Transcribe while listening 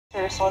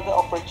saw the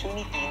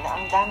opportunity na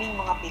ang daming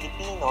mga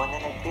Pilipino na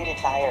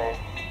nagre-retire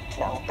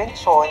na ang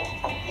pensyon,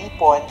 ang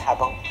ipon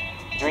habang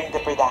during the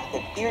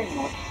productive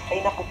period ay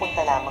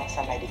napupunta lamang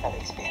sa medical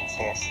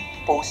expenses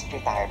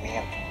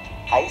post-retirement.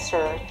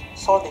 Kaiser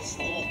saw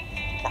this need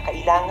na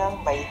kailangang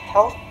may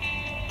health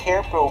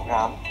care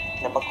program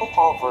na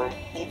magko-cover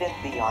even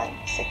beyond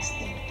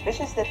 60, which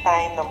is the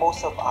time na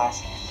most of us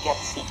get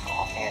sick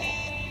often.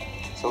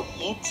 So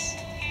it's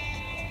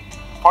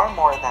far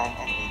more than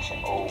an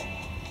HMO.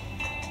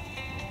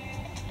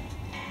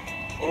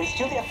 It is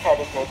duly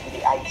accredited with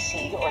the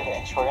IC or the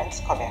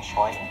Insurance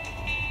Commission.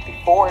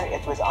 Before,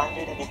 it was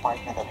under the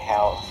Department of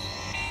Health.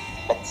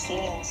 But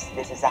since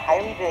this is a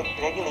highly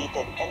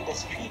regulated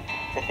industry,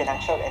 the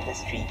financial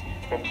industry,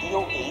 from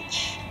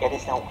DOH, it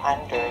is now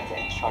under the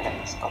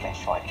Insurance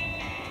Commission.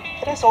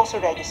 It is also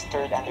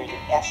registered under the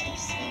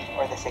SEC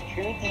or the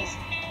Securities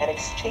and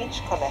Exchange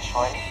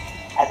Commission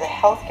as a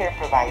healthcare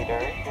provider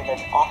with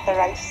an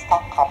authorized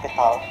stock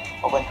capital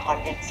of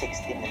 160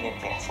 million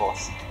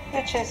pesos,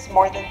 which is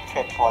more than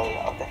triple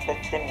of the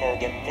 50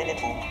 million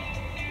minimum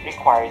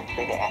required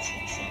by the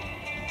SEC.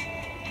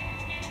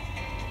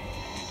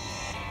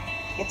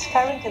 It's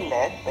currently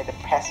led by the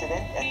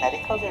President and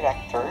Medical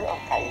Director of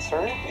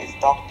Kaiser, who is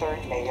Dr.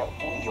 Leah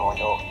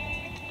Uyolo.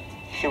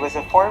 She was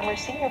a former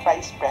Senior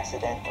Vice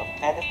President of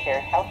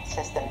Medicare Health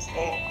Systems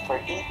Inc.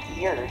 for 8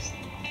 years,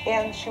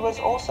 and she was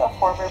also a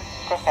former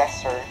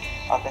professor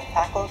of the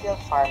Faculty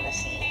of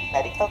Pharmacy,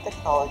 Medical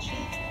Technology,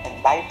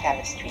 and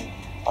Biochemistry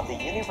of the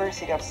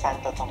University of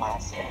Santo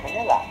Tomas in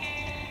Manila.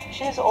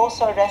 She is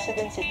also a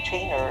residency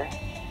trainer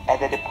at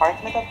the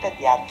Department of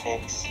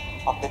Pediatrics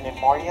of the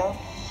Memorial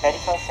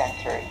Medical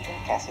Center in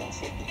Quezon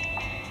City.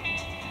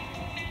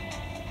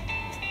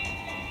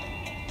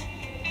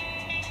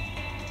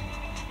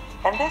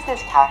 In this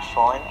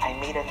discussion, I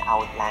made an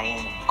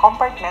outline,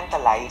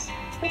 compartmentalized,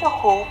 with the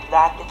hope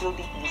that it will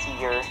be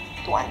easier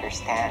to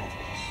understand.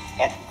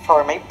 And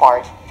for my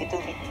part, it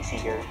will be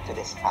easier to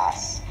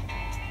discuss.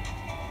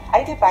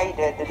 I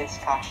divided the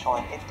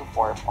discussion into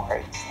 4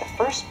 parts. The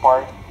first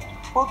part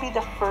will be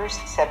the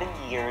first 7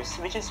 years,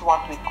 which is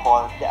what we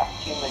call the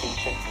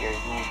accumulation period.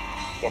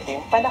 Ito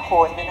yung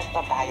panahon na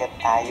nagbabayad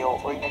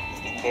tayo or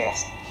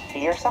nag-invest.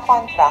 Clear sa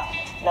contract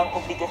ng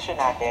obligasyon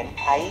natin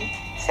ay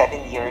 7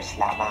 years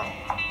lamang.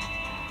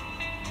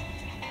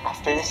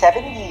 After the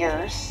 7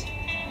 years,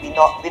 we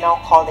now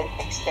call it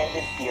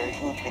extended period,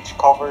 which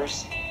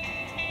covers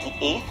the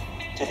 8th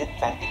to the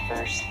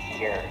 21st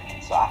year.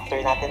 So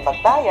after natin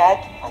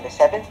magbayad, on the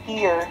 7th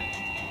year,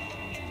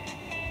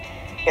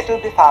 it will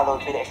be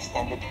followed by the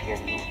extended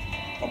period.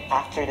 And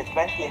after the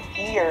 20th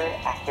year,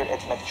 after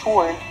it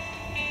matured,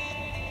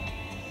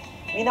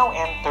 we now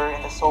enter in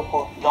the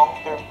so-called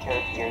long-term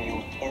care period.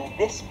 In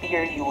this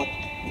period,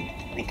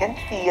 we can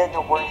feel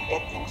na worth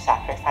it yung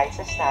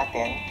sacrifices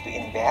natin to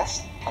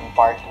invest on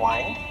part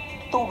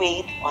 1, to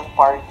wait on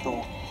part 2,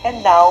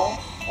 and now,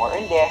 more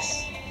or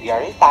less, we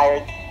are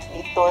retired.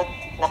 Dito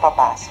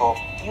napapasok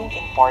yung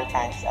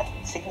importance at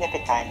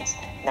significance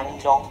ng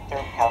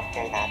long-term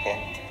healthcare natin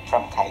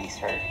from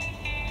Kaiser.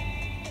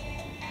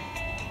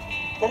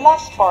 The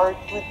last part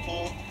would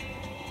be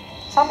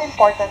some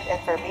important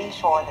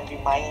information and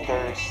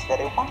reminders that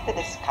I want to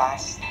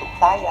discuss to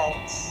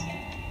clients,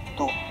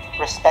 to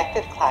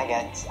prospective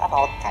clients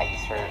about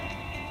Kaiser.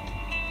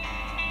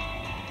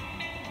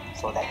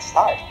 So let's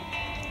start.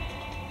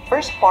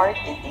 First part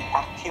is the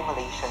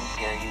accumulation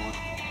period.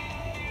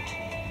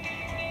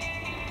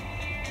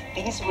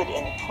 These would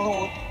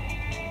include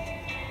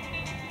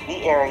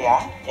the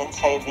area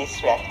inside this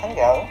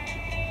rectangle.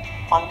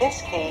 On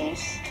this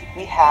case,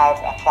 we have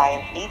a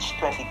client age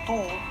 22.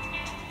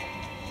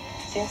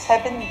 Since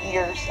 7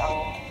 years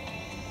ang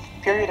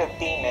period of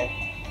payment,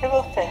 he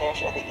will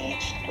finish at the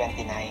age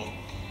 29.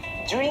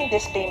 During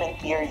this payment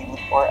period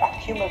or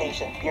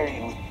accumulation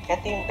period,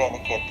 ito yung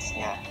benefits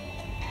niya,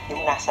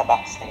 yung nasa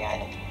box na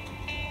yan.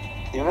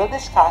 We will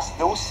discuss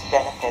those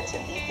benefits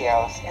and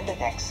details in the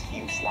next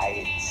few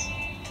slides.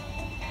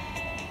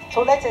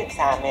 So let's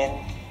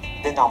examine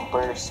the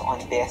numbers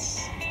on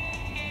this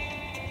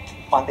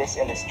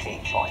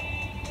illustration.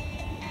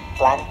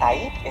 Plan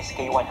type is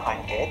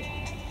K100.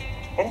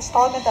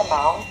 Installment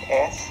amount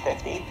is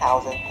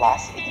 58,000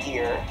 plus a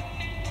year,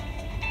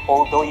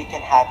 although you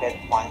can have it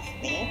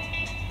monthly,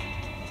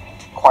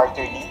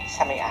 quarterly,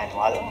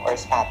 semi-annual, or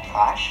spot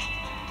cash.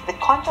 The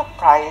contract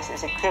price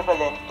is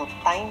equivalent to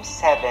times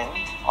 7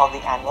 of the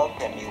annual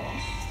premium,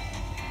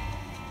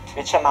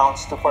 which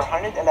amounts to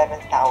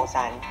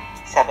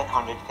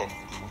 411,750.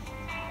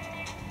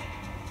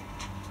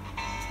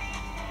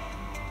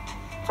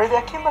 For the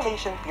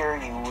accumulation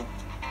period,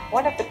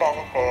 one of the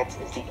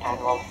benefits is the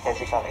annual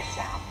physical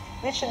exam,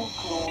 which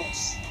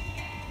includes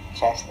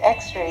chest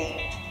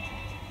x-ray,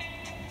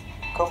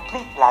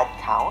 complete blood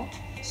count,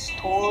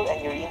 stool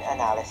and urine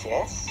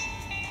analysis,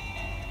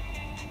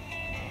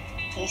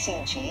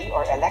 ECG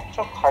or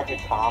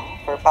electrocardiogram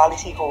for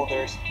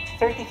policyholders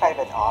 35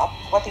 and up,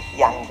 what if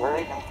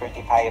younger than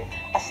 35,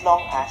 as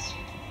long as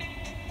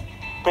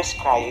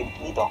prescribed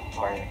ni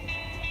doctor.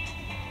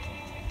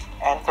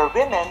 And for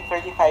women,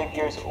 35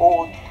 years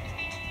old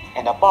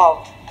and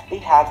above, they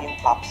have yung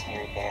pap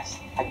smear test.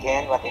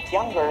 Again, what if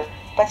younger?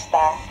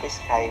 Basta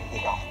prescribed ni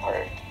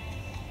doctor.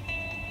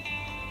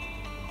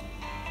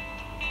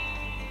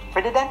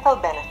 For the dental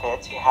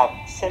benefits, we have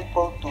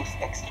simple tooth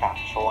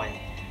extraction.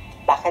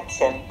 Bakit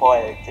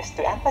simple? Just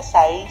to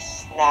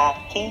emphasize na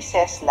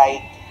cases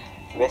like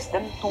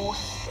wisdom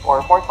tooth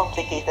or more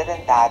complicated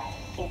than that,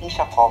 hindi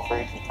siya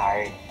covered ni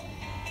card.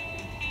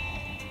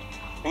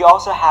 We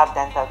also have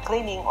dental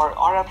cleaning or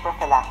oral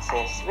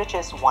prophylaxis, which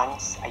is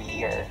once a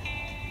year.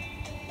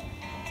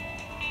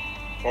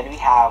 Then we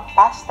have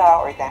pasta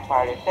or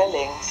temporary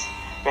fillings,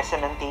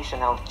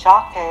 recementation of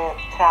jacket,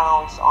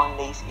 crowns,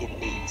 onlays,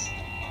 inlays.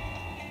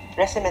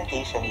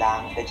 Recementation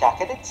lang, the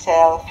jacket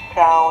itself,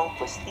 crown,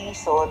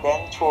 postizo,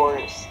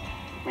 dentures,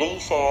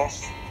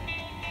 braces,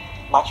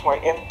 much more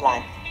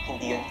implant,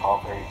 hindi yun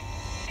covered.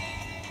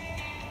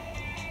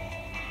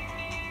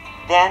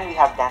 Then we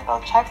have dental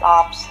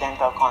checkups,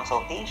 dental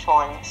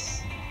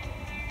consultations.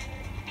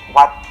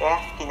 What if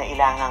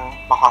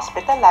kinailangang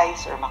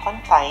ma-hospitalize or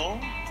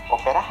ma-confine,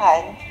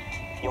 operahan,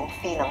 yung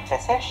fee ng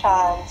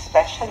physician,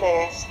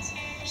 specialist,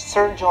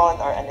 surgeon,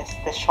 or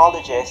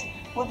anesthesiologist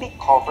will be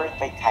covered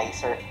by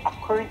Kaiser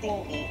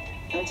accordingly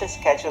dun sa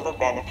schedule of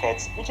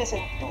benefits which is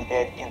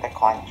included in the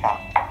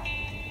contract.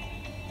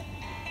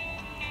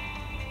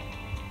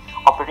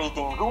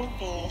 Operating room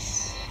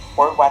fees,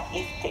 or what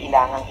if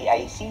kailangang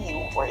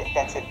i-ICU or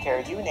intensive care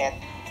unit,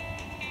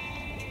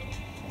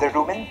 the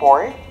room and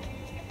board,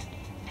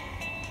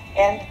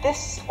 and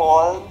this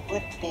all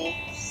would be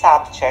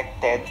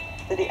subjected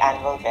to the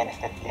annual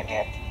benefit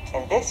limit.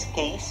 In this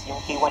case, yung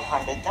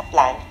K100 na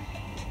plan,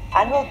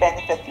 annual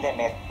benefit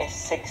limit is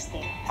 60,000.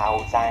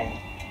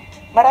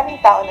 Maraming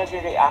tao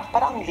nagre-react,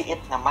 parang liit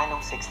naman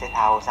ng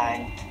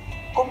 60,000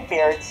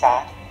 compared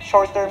sa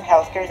short-term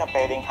healthcare na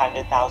pwedeng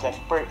 100,000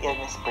 per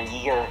illness per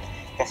year.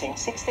 Kasi yung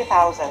 60,000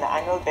 na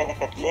annual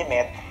benefit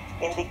limit,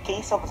 in the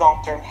case of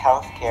long-term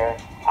healthcare,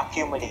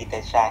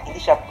 accumulated siya.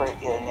 Hindi siya per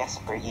illness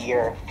per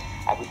year.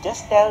 I would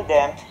just tell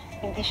them,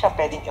 hindi siya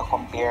pwedeng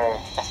i-compare.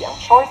 Kasi ang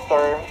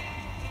short-term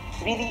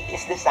really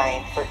is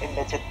designed for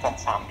immediate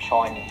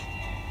consumption.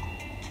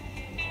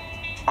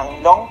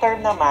 Ang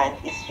long-term naman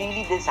is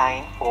really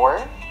designed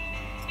for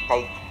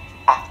like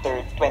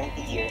after 20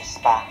 years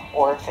pa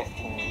or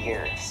 15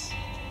 years.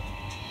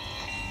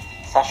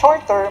 Sa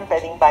short term,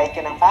 pwedeng bayad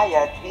ka ng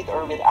bayad with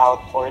or without,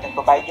 or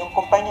nagbabayad yung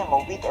kumpanya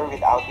mo with or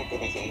without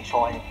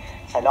utilization.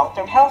 Sa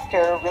long-term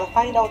healthcare, we'll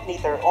find out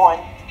later on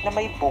na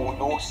may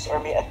bonus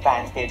or may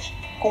advantage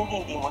kung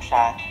hindi mo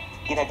siya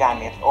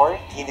ginagamit or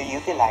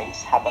utilize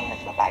habang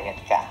nagbabayad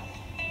ka.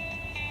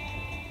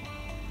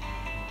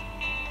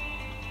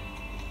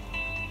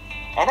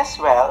 And as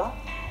well,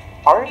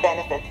 our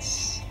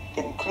benefits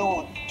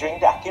include during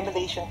the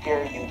accumulation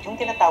period yung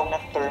tinatawag na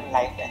term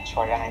life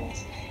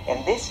insurance.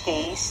 In this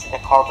case,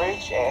 the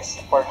coverage is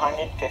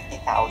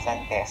 450,000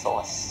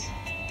 pesos.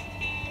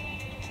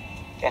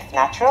 If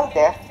natural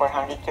death,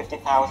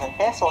 450,000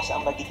 pesos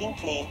ang magiging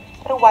claim.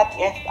 Pero what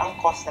if ang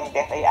cause ng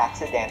death ay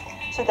accident?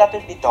 So that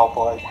would be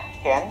doubled.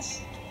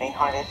 Hence,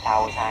 900,000.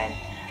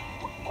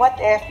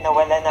 What if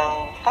nawala ng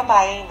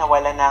kamay,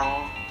 nawala ng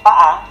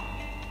paa?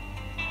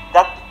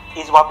 That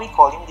is what we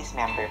call yung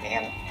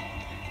dismemberment.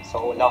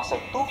 So, loss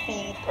of 2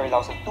 feet or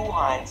loss of 2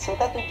 hands. So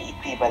that would be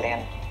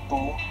equivalent to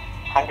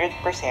 100%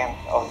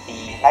 of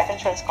the life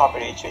insurance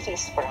coverage, which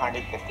is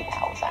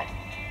 450,000.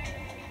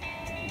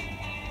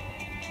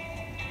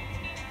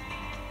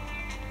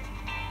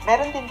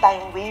 Meron din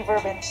tayong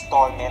waiver of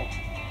installment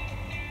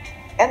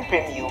and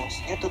premiums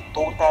due to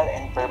total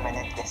and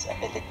permanent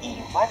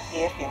disability. What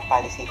if yung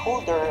policy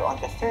holder on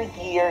the 3rd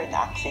year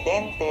na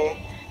aksidente,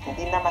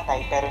 hindi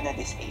namatay pero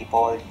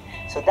na-disabled?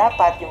 So,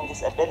 dapat yung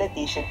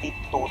disability should be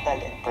total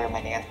and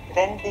permanent,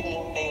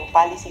 rendering na yung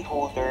policy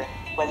holder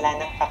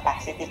wala ng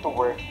capacity to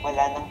work,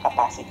 wala ng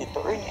capacity to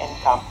earn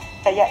income,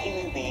 kaya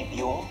i-waive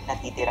yung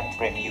natitirang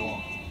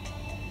premium.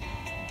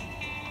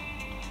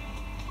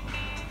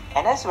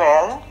 And as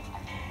well,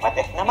 what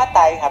if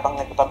namatay habang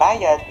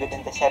nagbabayad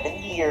within the 7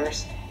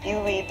 years,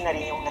 i-waive na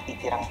rin yung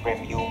natitirang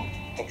premium.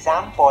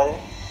 Example,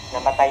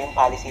 namatay yung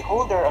policy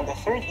holder on the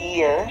 3rd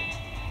year,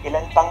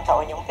 ilan pang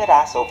taon yung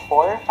tira, so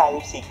 4, 5,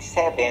 6,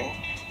 7,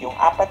 yung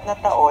 4 na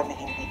taon na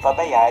hindi pa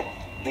bayad,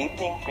 waive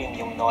na yung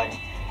premium nun.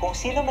 Kung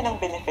sino man ang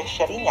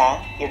beneficiary niya,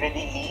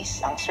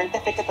 i-release ang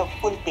Certificate of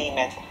Full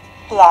Payment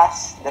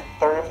plus the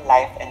Term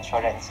Life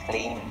Insurance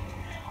Claim.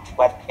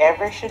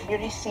 Whatever should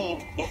be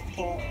received if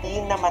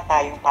hindi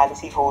namatay yung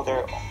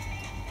policyholder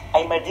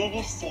ay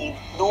marireceive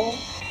nung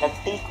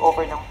nag-take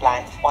over ng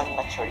plan on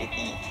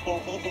maturity.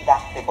 Hindi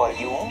deductible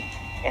yung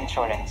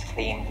insurance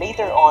claim.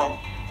 Later on,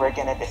 we're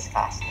gonna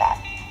discuss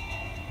that.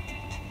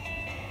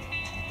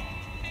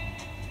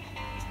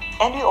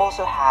 And we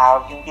also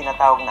have yung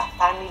tinatawag na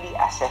family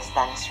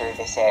assistance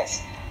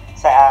services.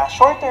 Sa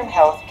short-term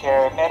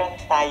healthcare, meron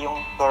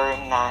tayong term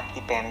na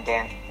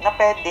dependent na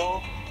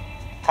pwedeng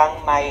kang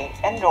may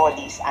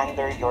enrollees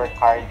under your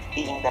card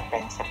being the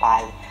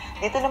principal.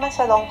 Dito naman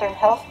sa long-term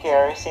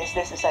healthcare, since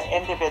this is an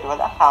individual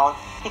account,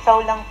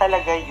 ikaw lang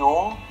talaga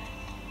yung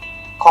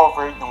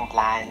covered ng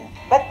plan.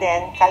 But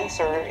then,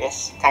 Kaiser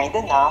is kind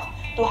enough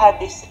to have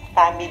this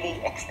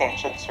family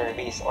extension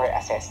service or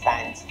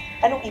assistance.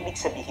 Anong ibig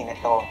sabihin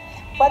nito?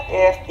 What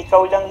if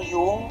ikaw lang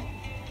yung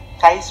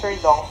Kaiser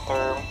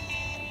long-term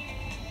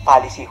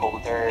policy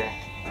holder?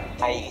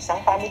 May isang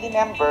family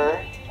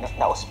member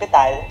na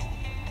ospital,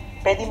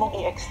 pwede mong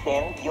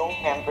i-extend yung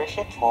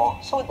membership mo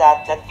so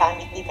that that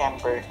family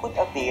member could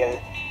avail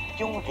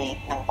yung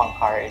rate ng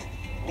pang-card.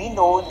 We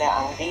know na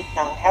ang rate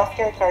ng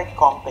healthcare card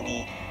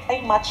company ay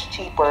much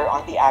cheaper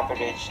on the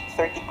average,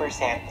 30%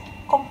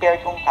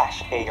 compared kung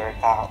cash payer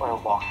ka or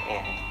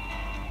walk-in.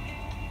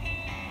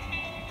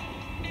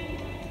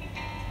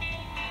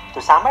 To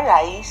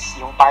summarize,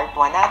 yung part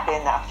 1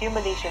 natin na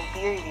accumulation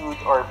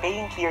period or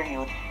paying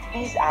period,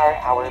 these are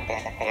our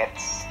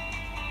benefits.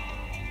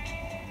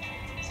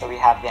 So we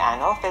have the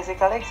annual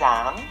physical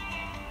exam,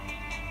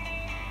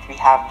 we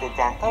have the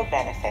dental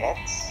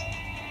benefits,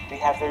 we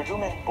have the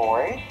room and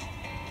board,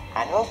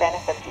 annual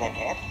benefit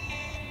limit,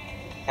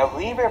 a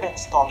waiver of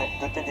installment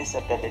due to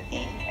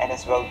disability and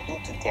as well due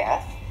to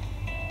death,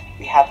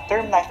 we have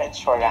term life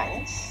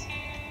insurance,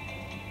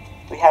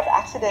 we have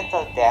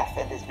accidental death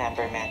and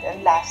dismemberment,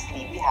 and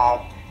lastly, we have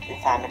the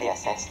family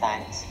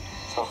assistance.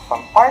 So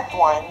from part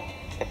 1,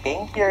 the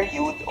paying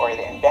period or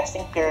the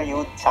investing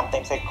period,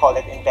 sometimes I call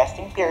it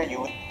investing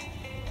period,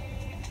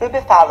 will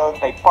be followed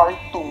by part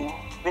 2,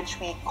 which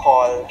we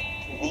call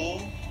the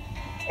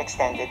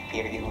extended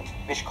period,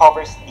 which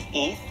covers the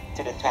 8th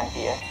to the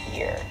 20th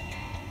year.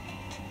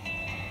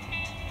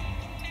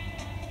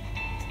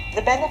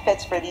 The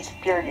benefits for this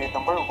period,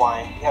 number 1,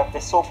 we have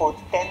the so-called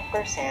 10%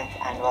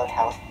 annual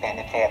health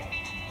benefit.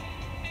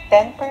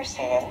 10%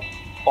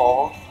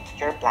 of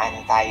your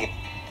plan type.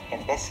 In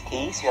this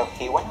case, you have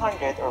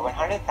K100 or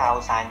 100,000,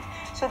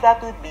 so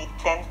that would be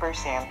 10%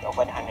 of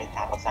 100,000,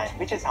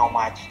 which is how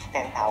much?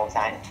 10,000.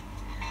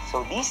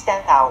 So these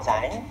 10,000,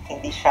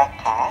 hindi siya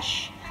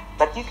cash,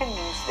 but you can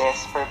use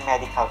this for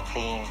medical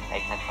claim,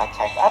 like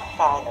nagpa-check up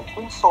ka,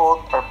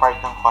 nag-consult, or part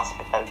ng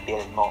hospital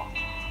bill mo.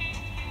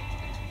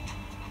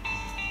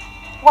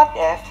 What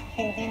if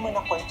hindi mo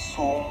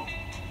na-consume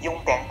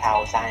yung 10,000?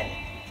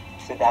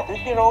 So that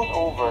would be rolled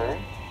over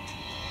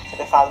to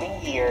the following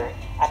year.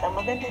 At ang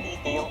maganda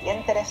dito, yung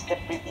interest the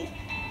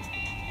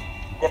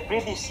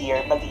previous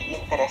year,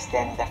 mag-i-interest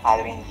din the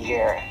following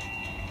year.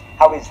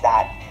 How is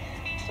that?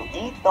 So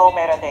dito,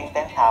 meron tayong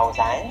 10,000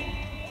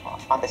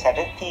 on the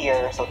 7th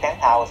year, so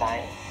 10,000.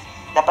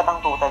 Dapat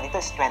ang total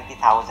dito is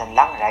 20,000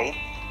 lang, right?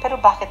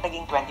 Pero bakit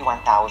naging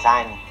 21,000?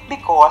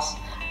 Because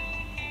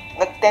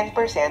nag-10%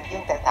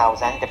 yung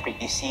 10,000 the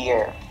previous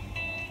year.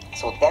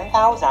 So 10,000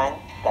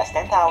 plus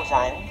 10,000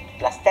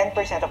 plus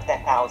 10% of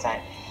 10,000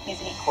 is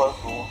equal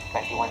to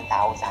 21,000.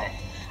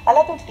 A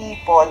lot of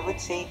people would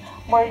say,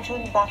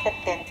 Marjun, bakit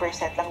 10%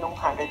 lang nung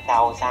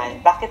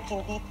 100,000? Bakit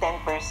hindi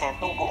 10%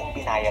 nung buong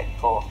binayad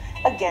ko?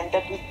 Again,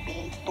 that would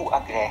be too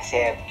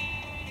aggressive.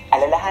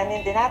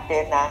 Alalahanin din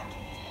natin na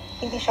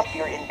hindi siya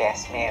pure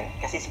investment.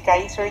 Kasi si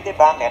Kaiser, di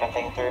ba, meron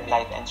tayong term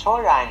life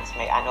insurance,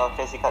 may annual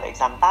physical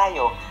exam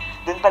tayo.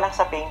 Doon pa lang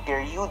sa paying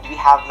period, we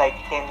have like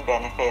 10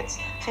 benefits.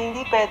 So,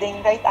 hindi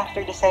pwedeng right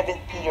after the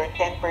 7th year,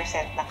 10%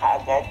 na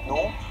kaagad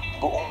nung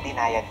buong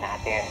binayad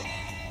natin.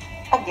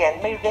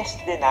 Again, may risk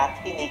din na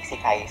tinake si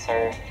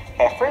Kaiser.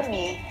 Kaya for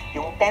me,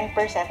 yung 10%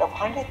 of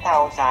 100,000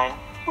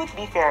 would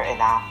be fair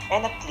enough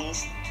and at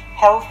least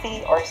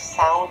healthy or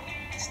sound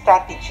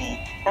strategy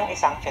ng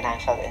isang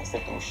financial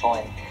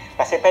institution.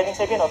 Kasi pwedeng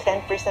sabihin,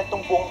 10%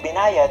 ng buong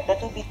binayad,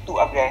 that would be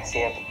too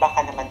aggressive.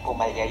 Baka naman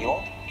pumalya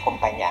yung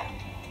kumpanya.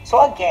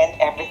 So again,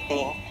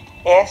 everything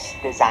is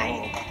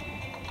designed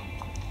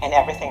and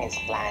everything is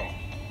planned.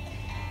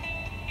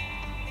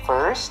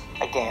 First,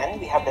 again,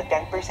 we have the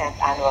 10%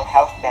 annual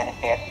health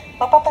benefit.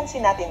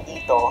 Mapapansin natin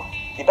dito,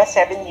 di ba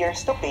 7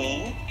 years to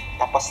pay,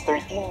 tapos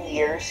 13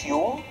 years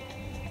yung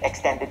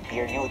extended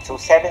period. So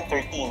 7,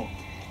 13.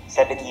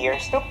 7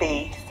 years to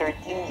pay,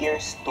 13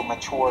 years to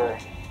mature.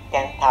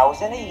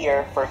 10,000 a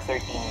year for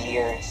 13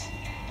 years.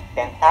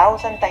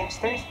 10,000 times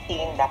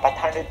 13, dapat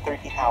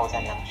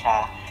 130,000 lang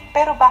siya.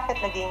 Pero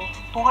bakit naging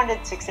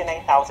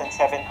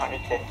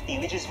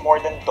 269,750, which is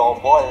more than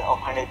double of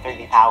 130,000?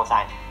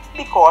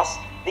 Because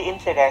the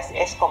interest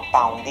is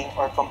compounding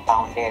or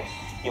compounded.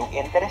 Yung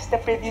interest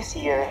the previous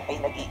year ay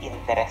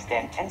nag-i-interest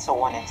din, and so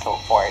on and so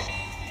forth.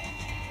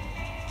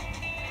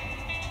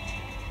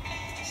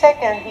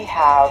 Second, we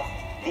have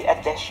the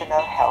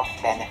additional health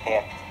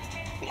benefit.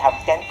 We have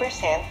 10%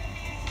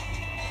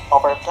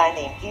 of our plan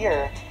name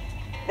here.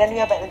 Then we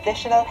have an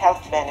additional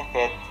health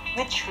benefit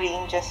which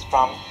ranges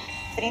from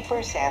 3%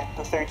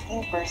 to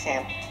 13%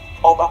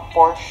 of a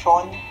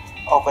portion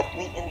of what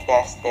we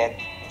invested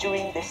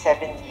during the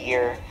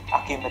 7-year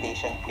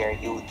accumulation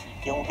period.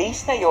 Yung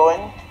base na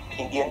yun,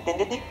 hindi yun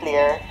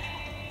declare,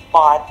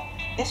 but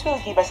this will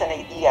give us an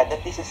idea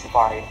that this is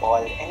variable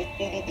and it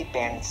really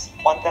depends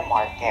on the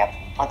market,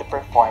 on the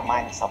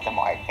performance of the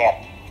market.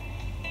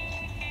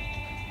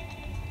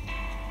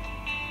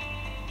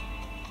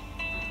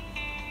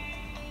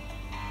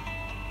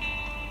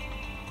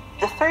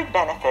 third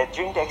benefit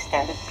during the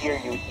extended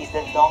period is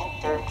the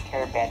long-term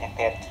care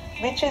benefit,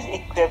 which is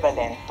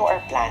equivalent to our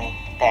plan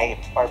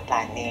type or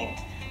plan name.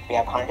 We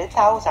have 100,000,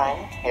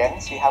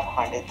 hence we have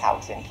 100,000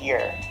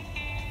 here.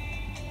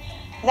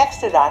 Next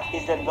to that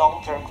is the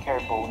long-term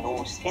care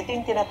bonus. Ito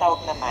yung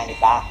tinatawag na money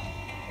back.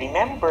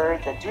 Remember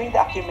that during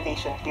the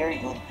accumulation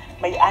period,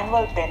 may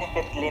annual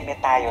benefit limit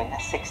tayo na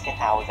 60,000,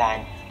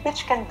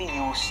 which can be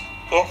used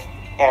if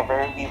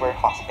ever we were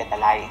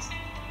hospitalized.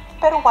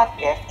 Pero what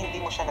if hindi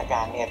mo siya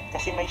nagamit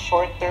kasi may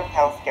short-term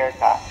healthcare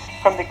ka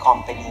from the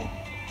company?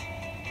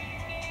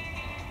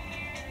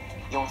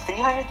 Yung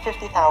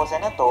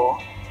 350,000 na to,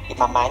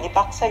 ima-money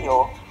back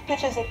sa'yo,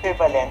 which is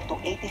equivalent to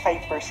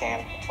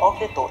 85% of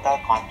the total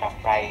contract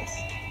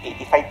price.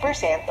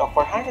 85% of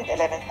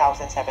 411,750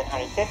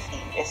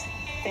 is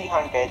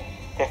 350,000.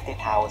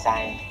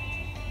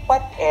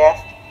 What if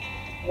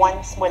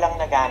once mo lang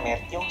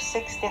nagamit yung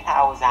 60,000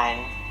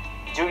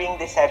 during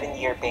the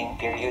 7-year paying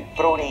period?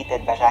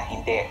 Prorated ba siya?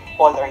 Hindi.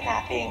 All or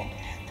nothing.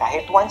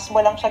 Kahit once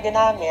mo lang siya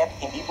ginamit,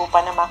 hindi mo pa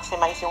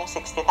na-maximize yung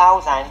 60,000,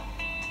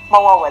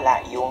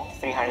 mawawala yung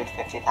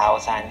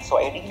 350,000. So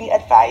I really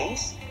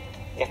advise,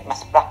 if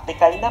mas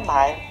practical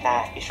naman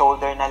na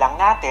i-shoulder na lang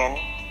natin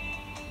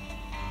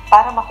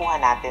para makuha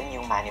natin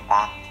yung money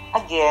back.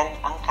 Again,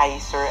 ang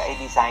Kaiser ay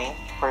designed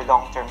for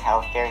long-term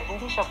healthcare,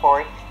 hindi siya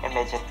for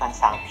immediate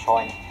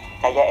consumption.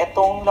 Kaya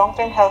itong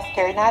long-term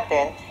healthcare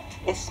natin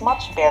is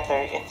much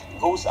better if it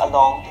goes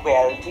along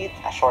well with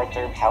a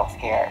short-term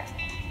healthcare.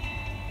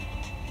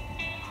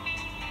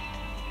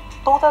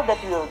 Total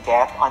that you will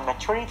get on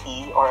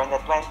maturity or on the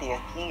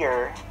 20th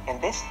year, in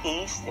this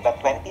case, di ba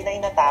 29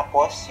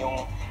 natapos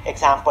yung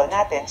example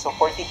natin, so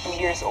 42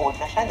 years old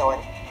na siya noon.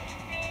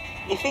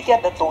 If we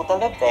get the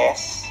total of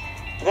this,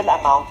 it will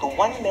amount to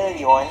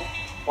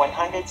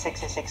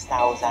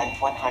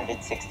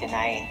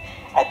 1,166,169.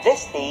 At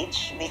this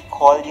stage, we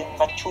call yung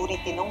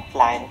maturity ng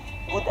plan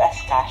good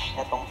as cash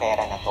na tong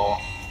pera na to.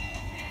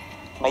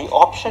 May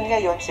option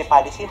ngayon si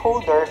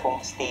policyholder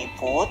kung stay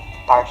put,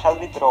 partial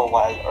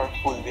withdrawal, or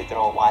full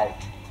withdrawal.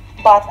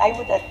 But I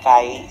would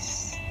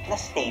advise na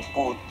stay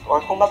put, or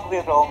kung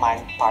mag-withdraw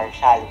man,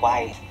 partial.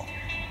 Why?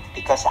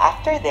 Because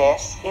after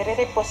this,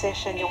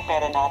 i-reposition yung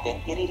pera natin,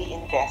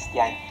 i-reinvest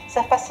yan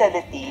sa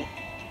facility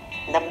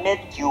na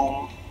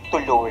medium to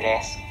low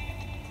risk.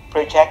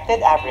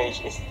 Projected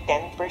average is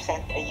 10%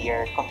 a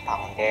year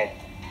compounded.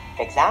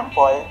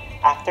 Example,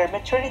 after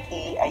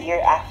maturity, a year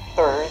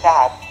after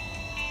that,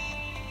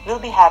 we'll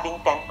be having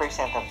 10%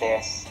 of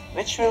this,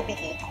 which will be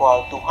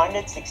equal to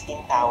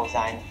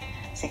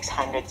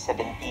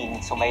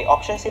 116,617. So may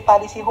option si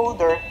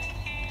policyholder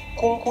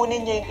kung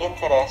kunin niya yung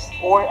interest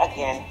or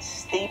again,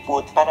 stay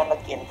put para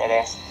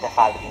mag-interest the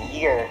following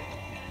year.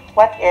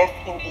 What if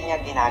hindi niya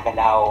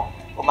ginagalaw?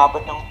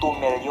 Umabot ng 2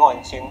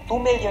 million. So yung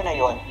 2 million na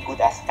yon,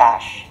 good as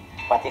cash.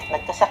 But if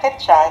nagkasakit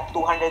siya,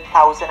 200,000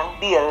 ang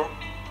bill,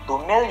 2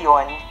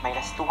 million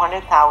minus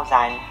 200,000,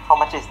 how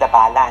much is the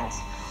balance?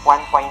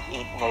 1.8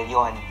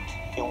 million.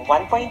 Yung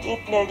 1.8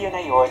 million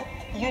na yon,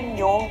 yun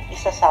yung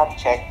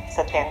isa-subject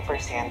sa 10%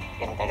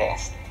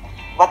 interest.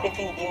 What if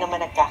hindi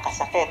naman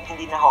nagkakasakit,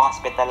 hindi na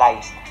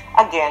hospitalized?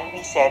 Again, we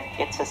said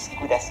it's as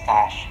good as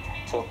cash.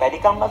 So, pwede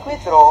kang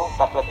mag-withdraw,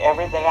 but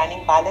whatever the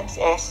running balance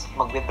is,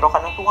 mag-withdraw ka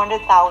ng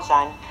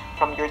 200,000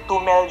 from your 2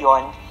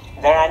 million,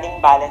 the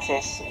running balance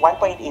is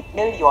 1.8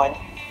 million.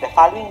 The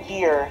following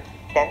year,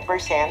 10%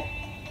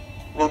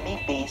 will be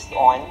based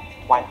on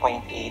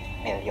 1.8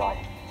 million.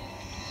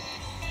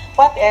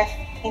 What if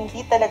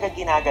hindi talaga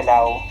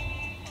ginagalaw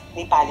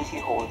ni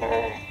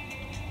policyholder?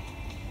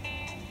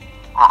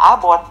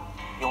 Aabot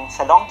yung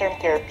sa long-term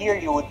care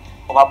period,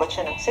 umabot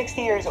siya ng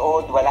 60 years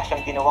old, wala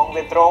siyang ginawang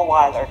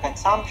withdrawal or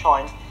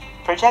consumption.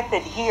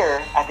 Projected here,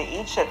 at the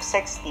age of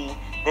 60,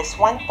 this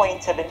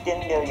 1.17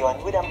 million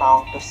would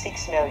amount to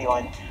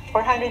 6,483,800.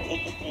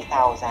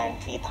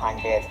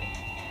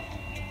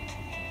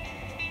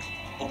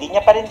 Hindi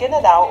niya pa rin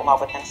ginalaw,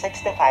 umabot ng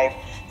 65,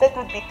 that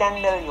would be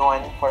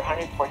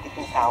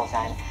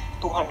 10,442,224.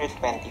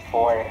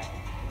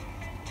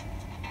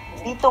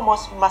 Dito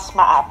mas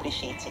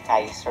ma-appreciate si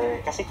Kaiser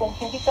kasi kung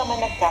hindi ka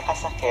man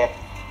nagkakasakit,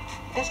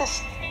 this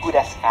is good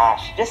as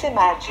cash. Just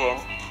imagine,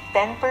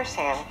 10%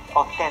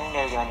 of 10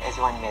 million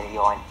is 1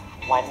 million.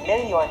 1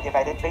 million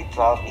divided by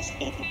 12 is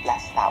 80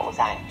 plus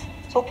thousand.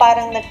 So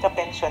parang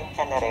nagka-pension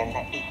ka na rin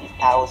na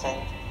 80,000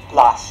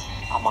 plus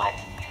a month.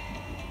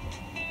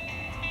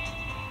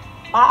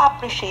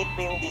 Ma-appreciate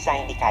mo yung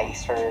design ni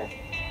Kaiser.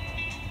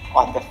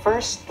 On the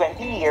first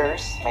 20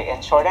 years, may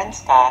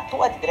insurance ka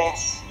to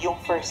address yung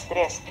first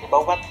risk.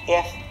 Diba, what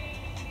if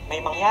may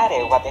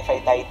mangyari? What if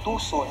I die too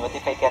soon? What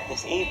if I get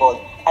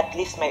disabled? At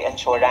least may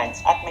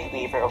insurance at may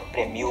waiver of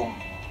premium.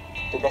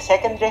 To the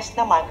second risk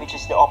naman, which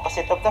is the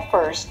opposite of the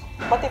first,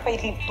 what if I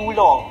live too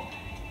long?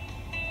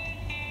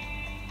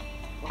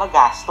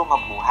 Magasto,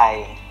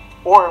 mabuhay.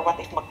 Or what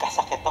if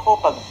magkasakit ako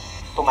pag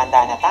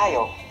tumanda na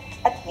tayo?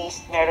 At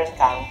least meron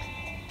kang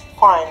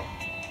fund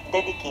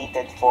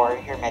dedicated for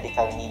your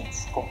medical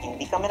needs. Kung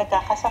hindi ka man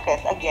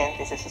nagkakasakit, again,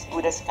 this is as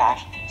good as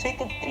cash, so you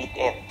can treat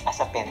it as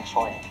a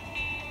pension.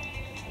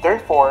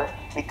 Therefore,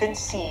 we can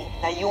see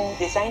na yung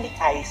design ni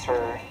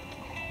Kaiser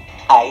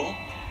ay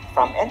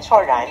from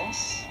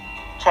insurance,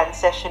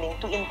 transitioning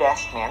to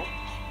investment,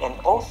 and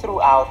all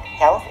throughout,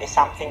 health is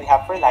something we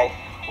have for life.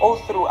 All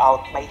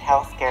throughout, may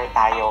healthcare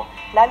tayo,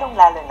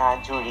 lalong-lalo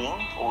na during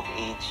old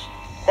age,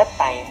 that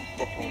time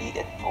that we need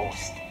it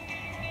most.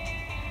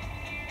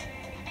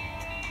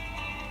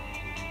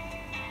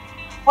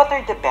 What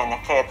are the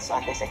benefits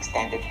on this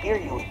extended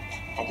period?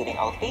 Nandiyan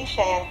yung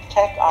outpatient,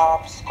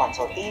 check-ups,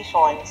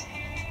 consultations.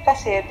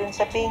 Kasi dun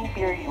sa paying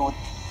period,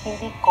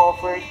 hindi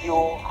covered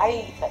yung,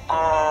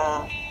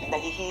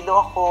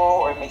 nahihilo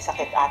ako or may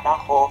sakit ata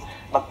ako,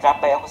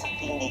 mag-drop by ako sa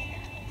clinic.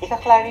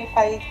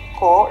 Ika-clarify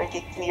ko or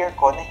i-clear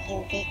ko na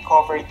hindi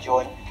covered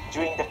yun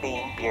during the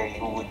paying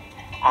period.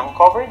 Ang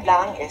covered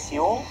lang is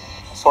yung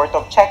sort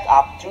of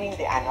check-up during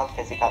the annual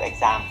physical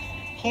exam.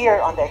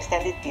 Here, on the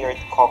extended period,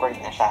 covered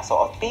na siya. So,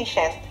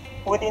 outpatient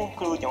would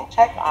include yung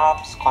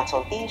check-ups,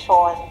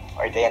 consultation,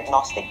 or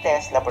diagnostic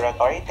tests,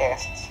 laboratory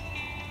tests.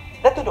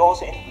 That would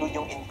also include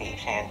yung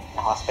inpatient.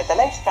 Na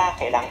hospitalized ka,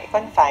 kailangang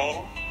i-confine.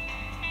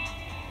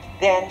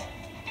 Then,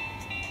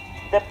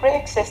 the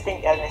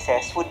pre-existing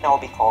illnesses would now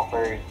be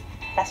covered.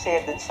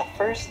 Kasi dun sa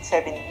first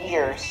 7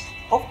 years,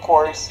 of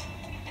course,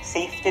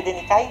 safety din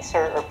ni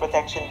Kaiser or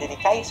protection din ni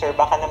Kaiser,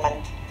 baka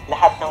naman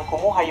lahat ng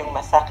kumuha yung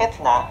masakit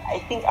na, I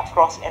think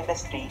across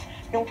industry,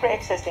 yung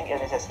pre-existing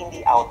illnesses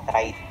hindi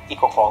outright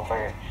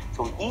i-cover.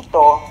 So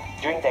dito,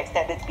 during the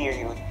extended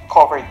period,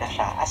 covered na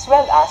siya, as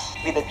well as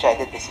with the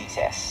dreaded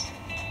diseases.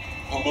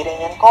 Hindi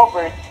rin yan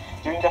covered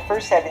during the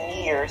first 7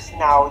 years,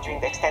 now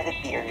during the extended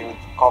period,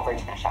 covered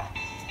na siya.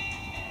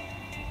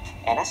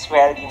 And as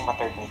well, yung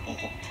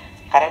maternity.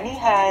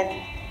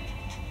 Karamihan,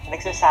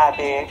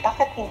 nagsasabi,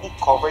 bakit hindi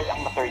covered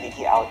ang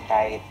maternity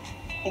outright?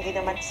 Hindi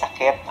naman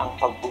sakit ang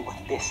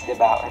pagbubuntis, di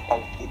ba? Or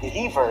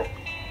pag-deliver.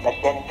 But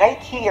then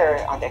right here,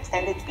 on the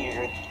extended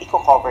period,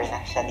 i-cover na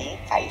siya ni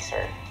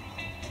Kaiser.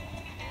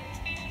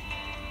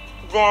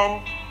 Then,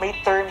 may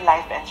term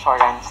life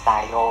insurance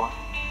tayo.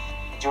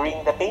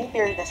 During the paying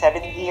period na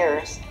 7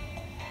 years,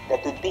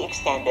 that would be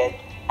extended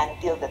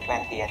until the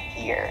 20th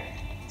year.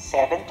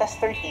 7 plus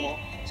 13,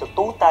 so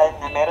total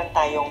na meron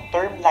tayong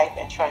term life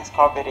insurance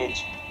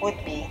coverage would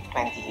be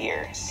 20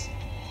 years.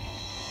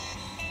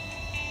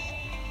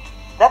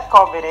 That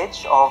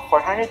coverage of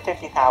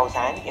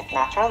 450,000 if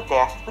natural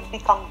death would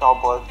become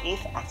doubled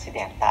if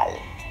accidental.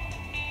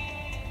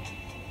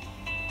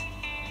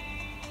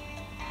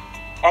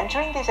 And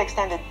during this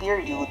extended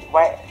period,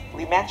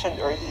 we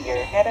mentioned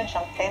earlier, meron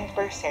siyang 10%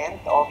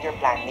 of your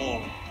plan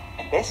name.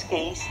 In this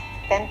case,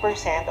 10%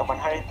 of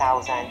 100,000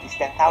 is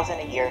 10,000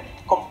 a year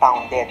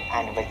compounded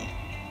annually.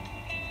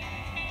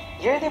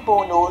 Yearly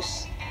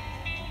bonus,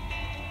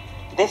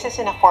 this is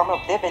in a form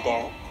of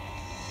dividend.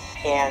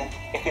 And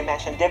if you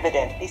mention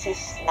dividend, this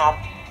is not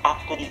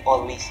actually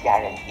always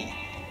guaranteed.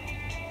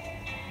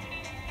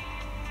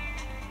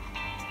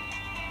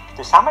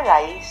 To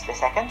summarize, the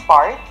second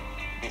part,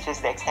 which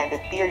is the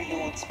extended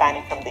period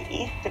spanning from the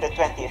 8th to the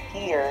 20th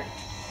year,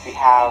 we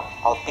have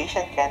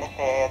outpatient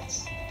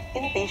benefits,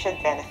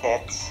 inpatient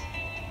benefits,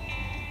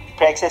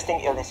 pre-existing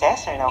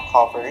illnesses are now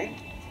covered,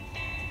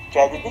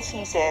 dreaded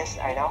diseases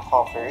are now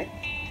covered,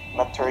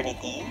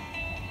 maternity,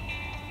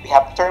 we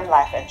have term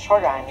life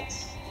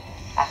insurance,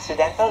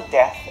 accidental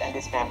death and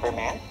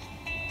dismemberment,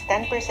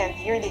 10%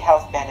 yearly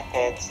health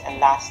benefits, and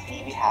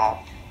lastly, we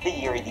have the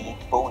yearly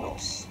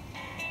bonus.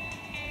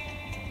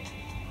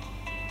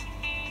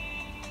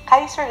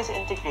 Kaiser is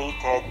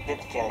integrated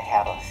with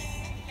PhilHealth.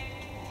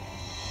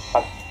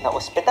 Pag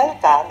na-hospital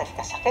ka,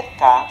 nagkasakit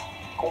ka,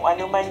 kung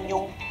ano man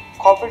yung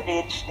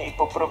coverage na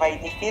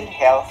ipoprovide ni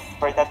PhilHealth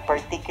for that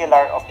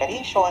particular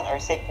operation or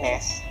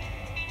sickness,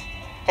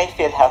 kay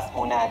PhilHealth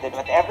muna. Then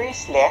whatever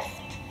is left,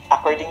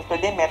 according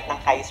to limit ng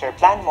Kaiser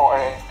plan mo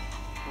or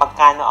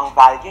magkano ang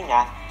value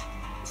niya,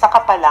 saka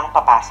pa lang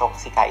papasok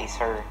si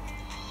Kaiser.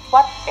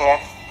 What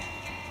if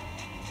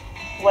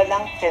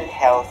walang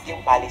PhilHealth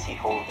yung policy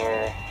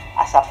holder?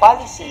 As a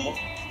policy,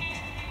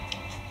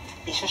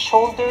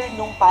 iso-shoulder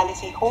nung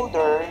policy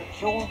holder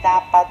yung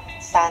dapat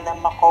sana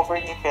makover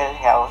ni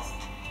PhilHealth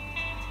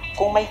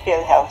kung may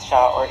PhilHealth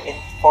siya or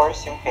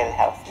enforce yung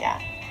PhilHealth niya.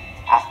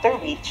 After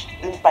which,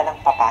 dun pa lang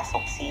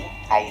papasok si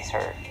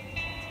Kaiser.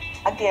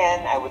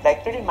 Again, I would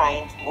like to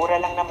remind, mura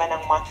lang naman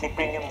ang monthly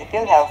premium ni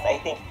PhilHealth. I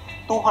think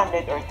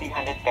 200 or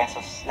 300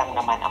 pesos lang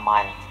naman a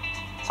month.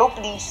 So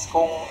please,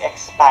 kung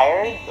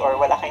expired or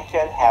wala kayong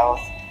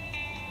PhilHealth,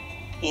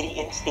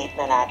 i-reinstate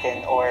na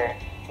natin or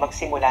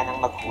magsimula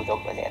ng maghulog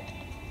ulit.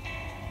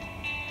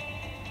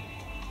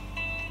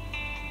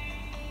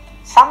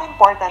 Some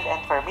important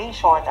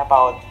information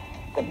about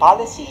the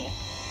policy,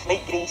 may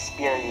grace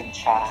period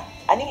siya.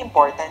 Anong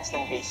importance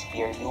ng grace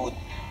period?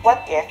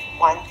 What if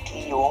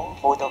monthly yung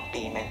mode of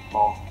payment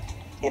mo?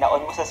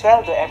 Dinaon mo sa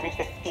sweldo every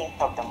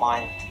 15th of the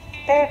month.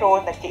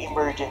 Pero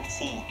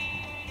nagka-emergency.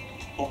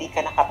 Hindi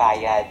ka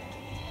nakabayad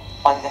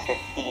on the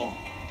 15th.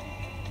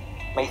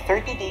 May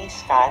 30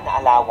 days ka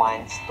na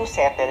allowance to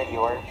settle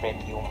your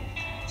premium.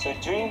 So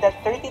during that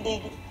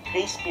 30-day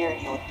grace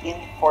period,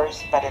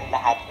 enforce pa rin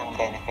lahat ng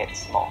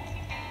benefits mo.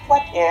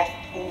 What if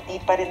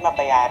hindi pa rin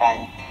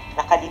mabayaran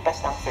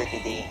nakalipas ng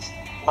 30 days?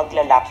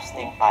 Maglalapse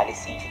na yung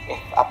policy. If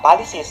a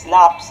policy is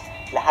lapse,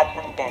 lahat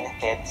ng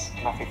benefits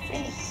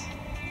mafi-freeze.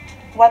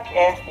 What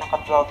if naka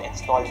 12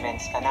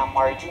 installments ka na,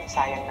 Margin,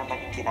 sayang naman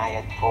yung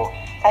binayad ko?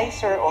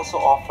 Kaiser also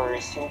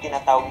offers yung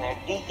tinatawag na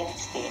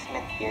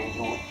reinstatement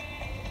period.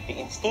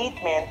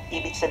 Reinstatement,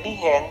 ibig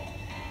sabihin,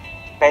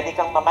 pwede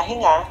kang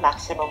mamahinga,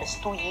 maximum is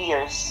 2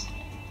 years.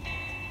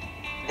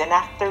 Then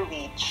after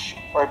which,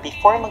 or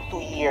before mag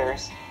 2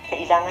 years,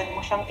 kailangan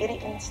mo siyang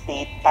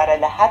i-reinstate para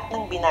lahat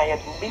ng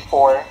binayad mo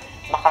before,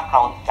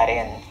 makakount pa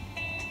rin.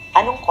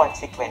 Anong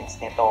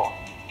consequence nito?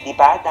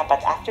 Diba,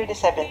 dapat after the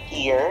 7th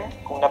year,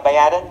 kung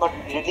nabayaran mo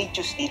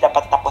religiously,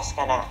 dapat tapos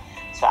ka na.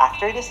 So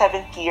after the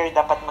 7th year,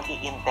 dapat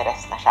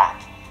mag-i-interest na siya.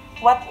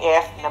 What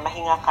if na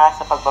mahinga ka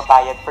sa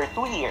pagbabayad for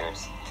 2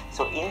 years?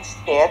 So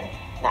instead,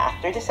 na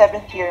after the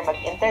 7th year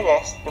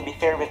mag-interest, to be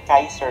fair with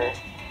Kaiser,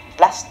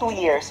 plus 2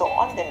 years, so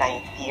on the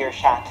 9th year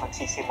siya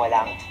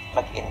magsisimulang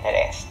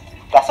mag-interest.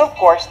 Plus of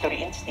course, to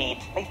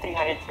reinstate, may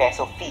 300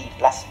 peso fee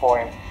plus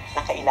form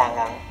na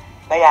kailangang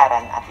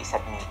bayaran at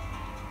isubmit.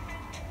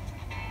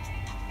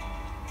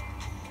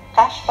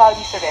 Cash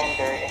value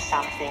surrender is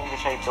something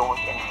which I don't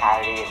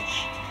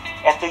encourage.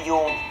 Ito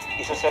yung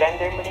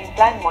isusurrender mo na yung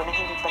plan mo na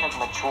hindi pa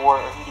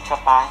nag-mature or hindi ka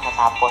pa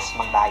natapos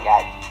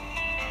magbayad.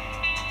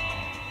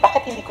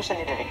 Bakit hindi ko siya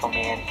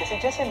nire-recommend?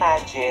 Kasi just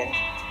imagine,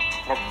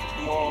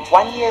 yung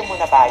 1 year mo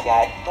na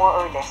bayad, more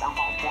or less, ang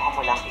makukuha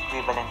mo lang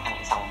equivalent ng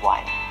isang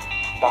buwan.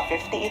 Diba,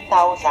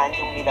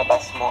 58,000 yung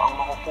nilabas mo, ang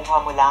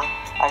makukuha mo lang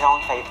around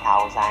 5,000.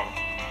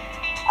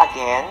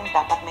 Again,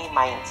 dapat may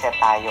mindset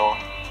tayo.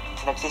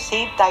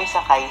 Nagsisave tayo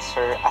sa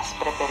Kaiser as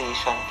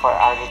preparation for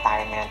our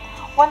retirement.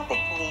 One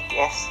technique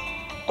is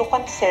to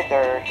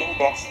consider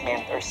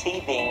investment or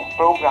saving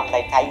program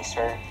like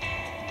Kaiser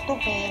to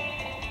be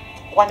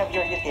one of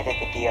your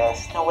utility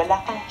bills na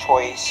wala kang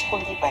choice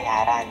kundi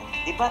bayaran.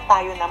 Diba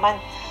tayo naman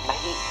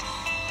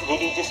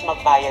religious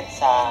magbayad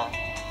sa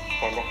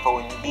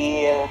telephone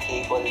bill,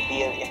 cable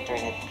bill,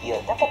 internet bill.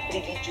 Dapat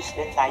religious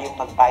din tayong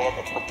magbayad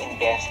at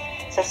mag-invest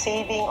sa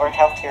saving or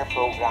healthcare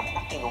program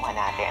na kinuha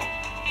natin.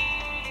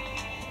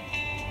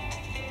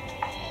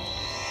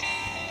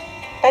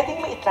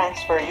 Pwedeng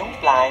ma-transfer yung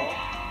plan,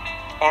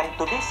 and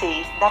to be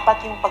safe, dapat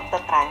yung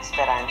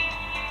pagtatransferan,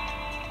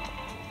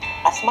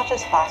 as much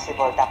as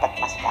possible, dapat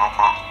mas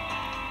bata.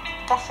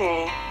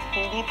 Kasi,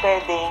 hindi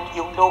pwedeng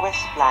yung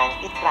lowest plan,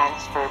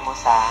 i-transfer mo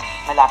sa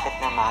malapit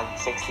na mag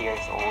 6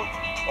 years old.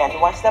 And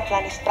once the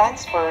plan is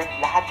transferred,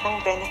 lahat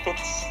ng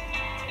benefits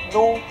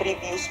no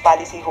previous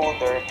policy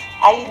holder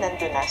ay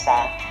nandun na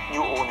sa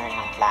new owner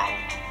ng plan.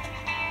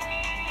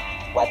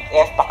 What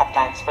if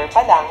paka-transfer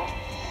pa lang,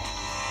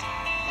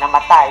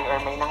 namatay or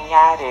may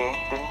nangyari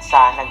dun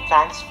sa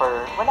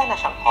nag-transfer, wala na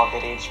siyang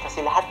coverage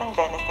kasi lahat ng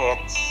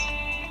benefits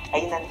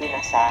ay nandun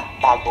na sa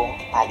bagong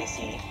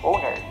policy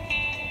owner.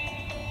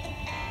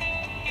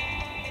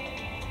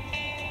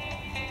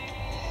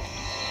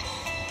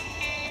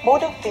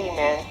 Mode of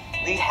payment,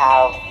 we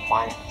have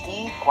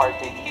monthly,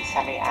 quarterly,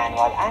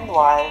 semi-annual,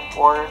 annual,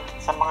 or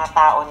sa mga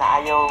tao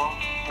na ayaw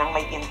nang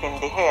may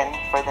intindihin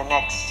for the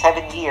next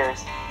 7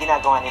 years,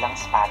 ginagawa nilang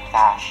spot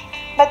cash.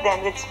 But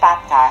then with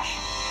spot cash,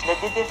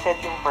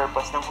 nadidefeat yung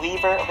purpose ng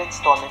waiver of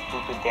installment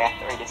due to death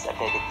or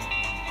disability.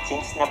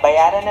 Since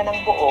nabayaran na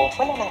ng buo,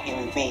 wala nang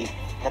i-waive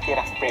na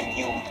tirang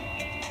premium.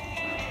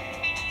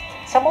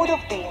 Sa mode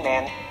of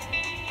payment,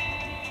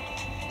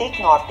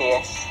 take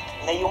notice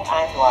na yung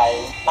annual,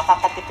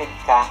 makakatipid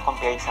ka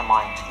compared sa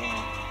monthly.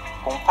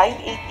 Kung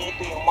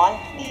 582 yung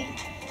monthly,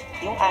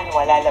 yung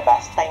annual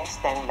lalabas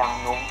times 10 lang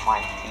nung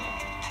monthly.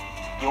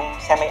 Yung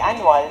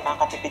semi-annual,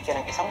 makakatipid ka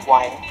ng isang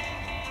buwan.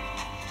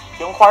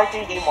 Yung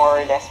quarterly, more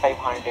or less 500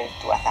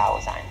 to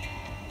 1,000.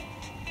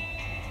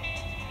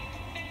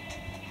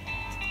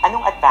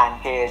 Anong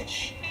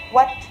advantage?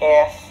 What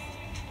if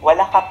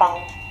wala ka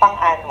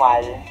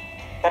pang-annual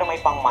pero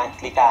may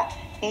pang-monthly ka?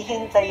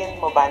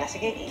 Hihintayin mo ba na,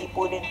 sige,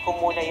 iipunin ko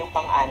muna yung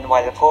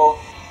pang-annual ko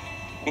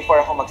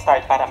before ako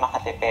mag-start para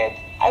makatipid?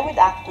 I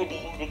would actually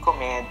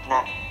recommend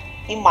na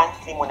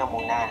i-monthly mo na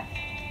muna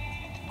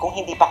kung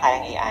hindi pa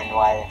kayang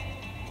i-annual.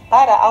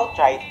 Para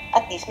outright,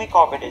 at least may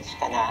coverage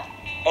ka na.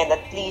 And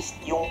at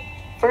least yung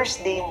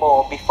first day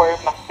mo before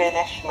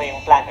ma-finish mo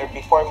yung plan or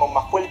before mo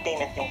ma-full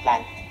payment yung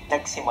plan,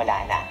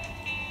 nagsimula na.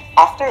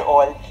 After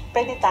all,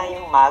 pwede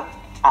tayong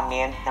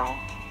mag-amend ng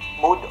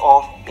mode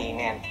of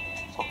payment.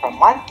 So from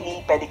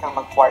monthly, pwede kang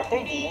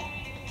mag-quarterly,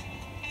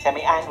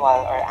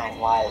 semi-annual, or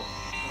annual.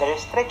 The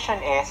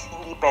restriction is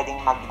hindi pwedeng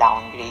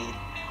mag-downgrade.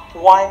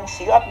 Once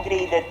you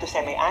upgraded to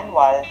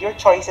semi-annual, your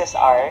choices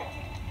are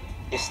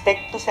you stick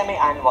to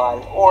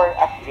semi-annual or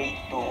upgrade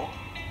to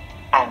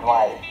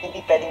annual. Hindi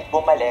pwedeng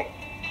bumalik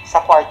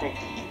sa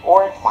quarterly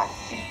or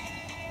monthly.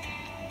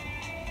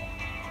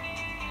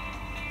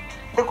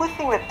 The good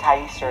thing with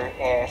Kaiser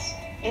is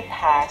it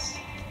has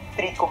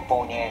 3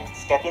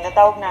 components. Kaya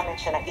tinatawag namin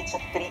siya na it's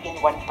a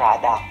 3-in-1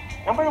 product.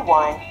 Number 1,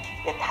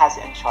 it has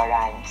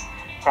insurance.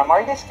 From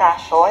our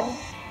discussion,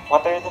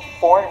 What are the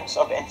forms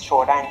of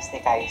insurance ni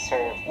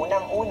Kaiser?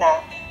 Unang-una,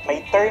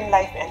 may term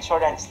life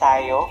insurance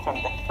tayo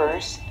from the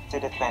 1st to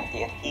the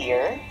 20th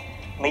year.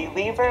 May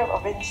waiver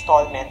of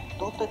installment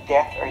due to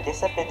death or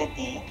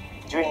disability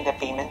during the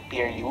payment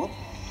period.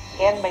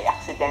 And may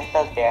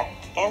accidental death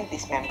and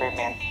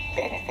dismemberment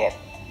benefit.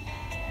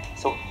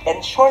 So,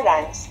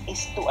 insurance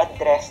is to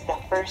address the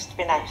first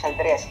financial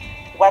risk.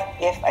 What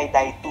if I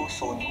die too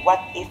soon? What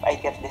if I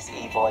get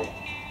disabled?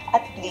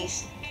 At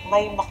least,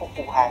 may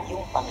makukuha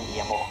yung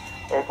pamilya mo.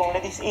 Or kung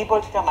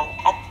na-disabled ka man,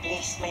 at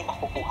least may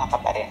makukuha ka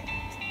pa rin.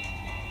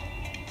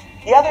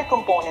 The other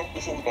component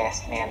is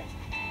investment.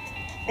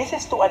 This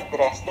is to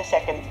address the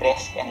second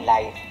risk in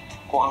life.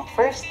 Kung ang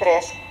first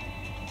risk,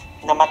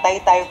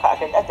 namatay tayo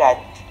kaagad-agad,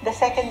 the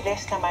second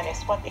risk naman is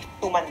what if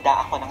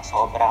tumanda ako ng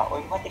sobra? Or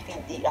what if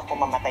hindi ako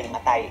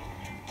mamatay-matay?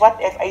 What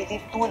if I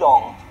live too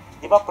long?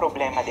 Di ba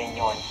problema din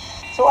yon?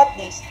 So at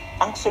least,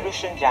 ang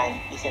solution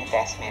dyan is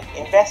investment.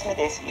 Investment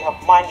is you have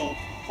money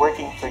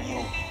working for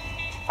you.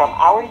 From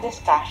our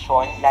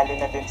discussion, lalo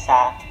na dun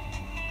sa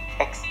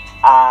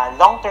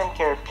long-term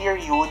care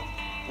period,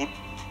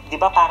 di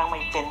ba parang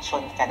may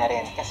pension ka na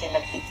rin kasi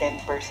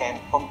nagti-10%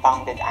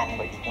 compounded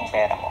annually yung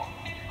pera mo.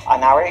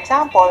 On our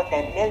example,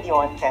 10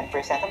 million, 10%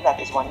 of that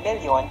is 1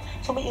 million.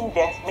 So may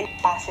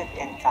passive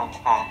income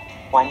ka.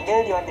 1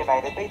 million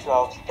divided by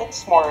 12,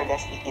 that's more or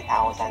less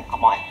 80,000 a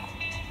month.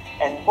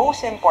 And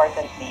most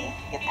importantly,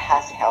 it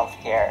has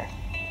healthcare.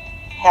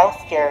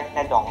 Healthcare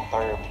na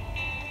long-term.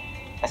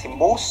 Kasi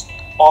most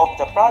of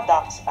the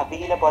products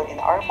available in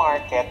our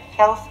market,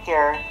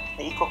 healthcare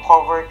na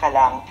i-cover ka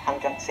lang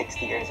hanggang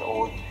 60 years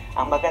old.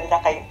 Ang maganda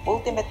kay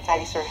Ultimate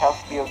Kaiser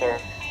Health Builder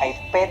ay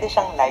pwede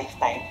siyang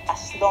lifetime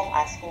as long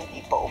as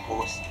hindi pa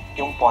ubos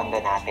yung pondo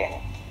natin.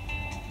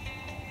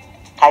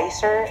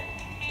 Kaiser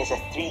is a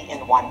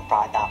 3-in-1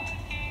 product.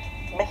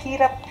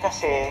 Mahirap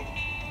kasi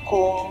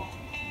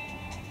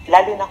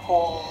lalo na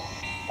kung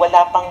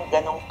wala pang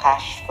ganong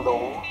cash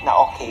flow na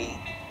okay,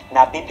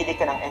 na bibili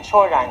ka ng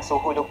insurance,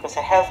 so hulog ka sa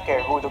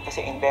healthcare, hulog ka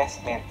sa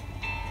investment.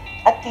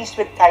 At least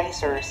with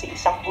Kaiser, sa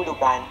isang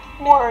hulugan,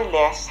 more or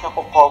less,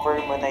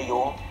 nakukover mo na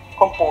yung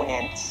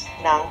components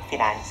ng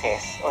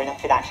finances or ng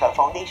financial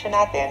foundation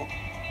natin,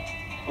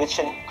 which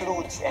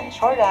includes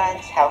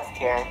insurance,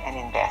 healthcare, and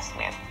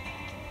investment.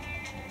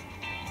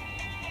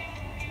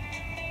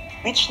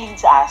 Which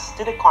leads us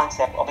to the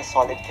concept of a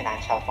solid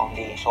financial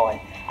foundation.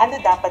 Ano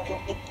dapat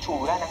yung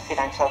itsura ng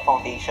financial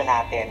foundation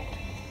natin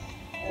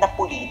na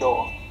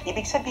pulido?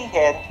 Ibig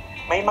sabihin,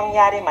 may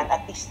mangyari man,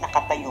 at least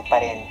nakatayo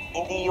pa rin.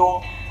 Hindi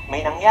yung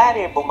may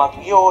nangyari,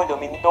 bumagyo,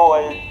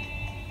 lumindol,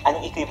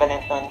 anong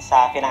equivalent nun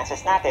sa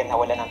finances natin, na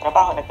wala ng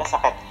trabaho,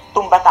 nagkasakit,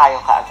 tumba tayo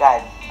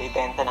kaagad, may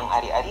benta ng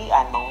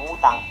ari-arian,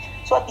 mangutang.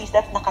 So at least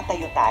that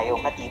nakatayo tayo,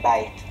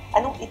 matibay.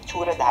 Anong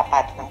itsura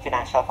dapat ng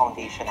financial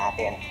foundation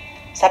natin?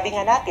 Sabi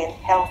nga natin,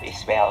 health is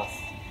wealth.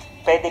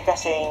 Pwede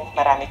kasing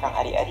marami kang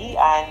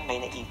ari-arian, may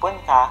naipon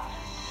ka,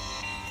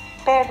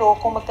 pero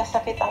kung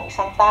magkasakit ang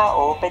isang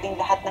tao, pwedeng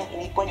lahat ng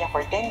inipon niya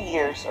for 10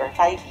 years or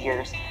 5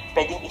 years,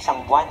 pwedeng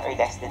isang buwan or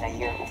less than a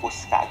year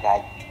ubus ka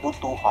agad due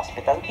to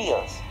hospital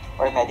bills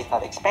or medical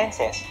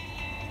expenses.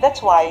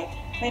 That's why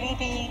we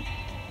really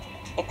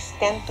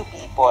extend to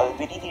people,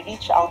 we really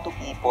reach out to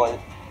people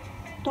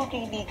to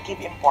really give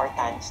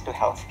importance to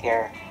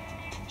healthcare.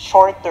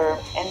 Short-term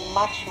and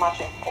much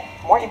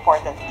more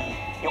importantly,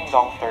 yung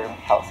long-term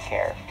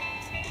healthcare.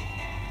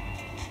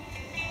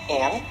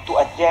 And to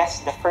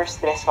address the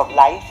first risk of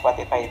life, what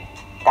if I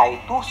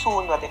die too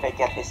soon, what if I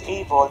get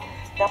disabled,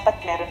 dapat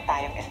meron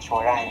tayong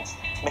insurance.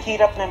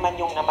 Mahirap naman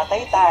yung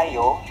namatay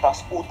tayo,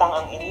 tapos utang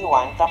ang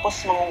iniwan, tapos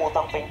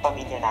mangungutang pa yung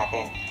pamilya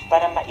natin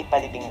para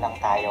maipalibing lang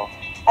tayo.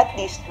 At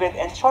least with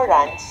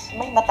insurance,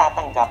 may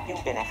matatanggap yung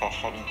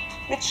beneficiary,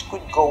 which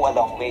could go a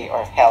long way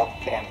or help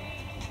them.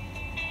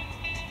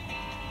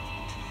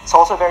 It's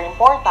also very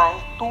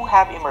important to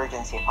have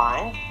emergency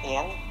fund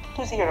and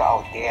to zero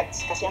out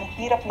debts. Kasi ang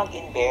hirap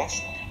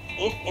mag-invest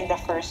if in the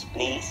first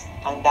place,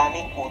 ang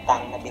daming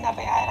utang na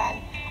binabayaran.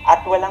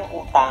 At walang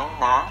utang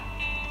na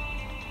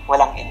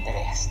walang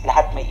interest.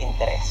 Lahat may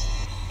interest.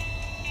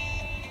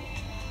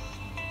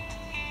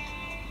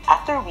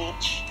 After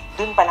which,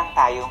 dun pa lang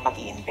tayo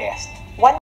mag-i-invest.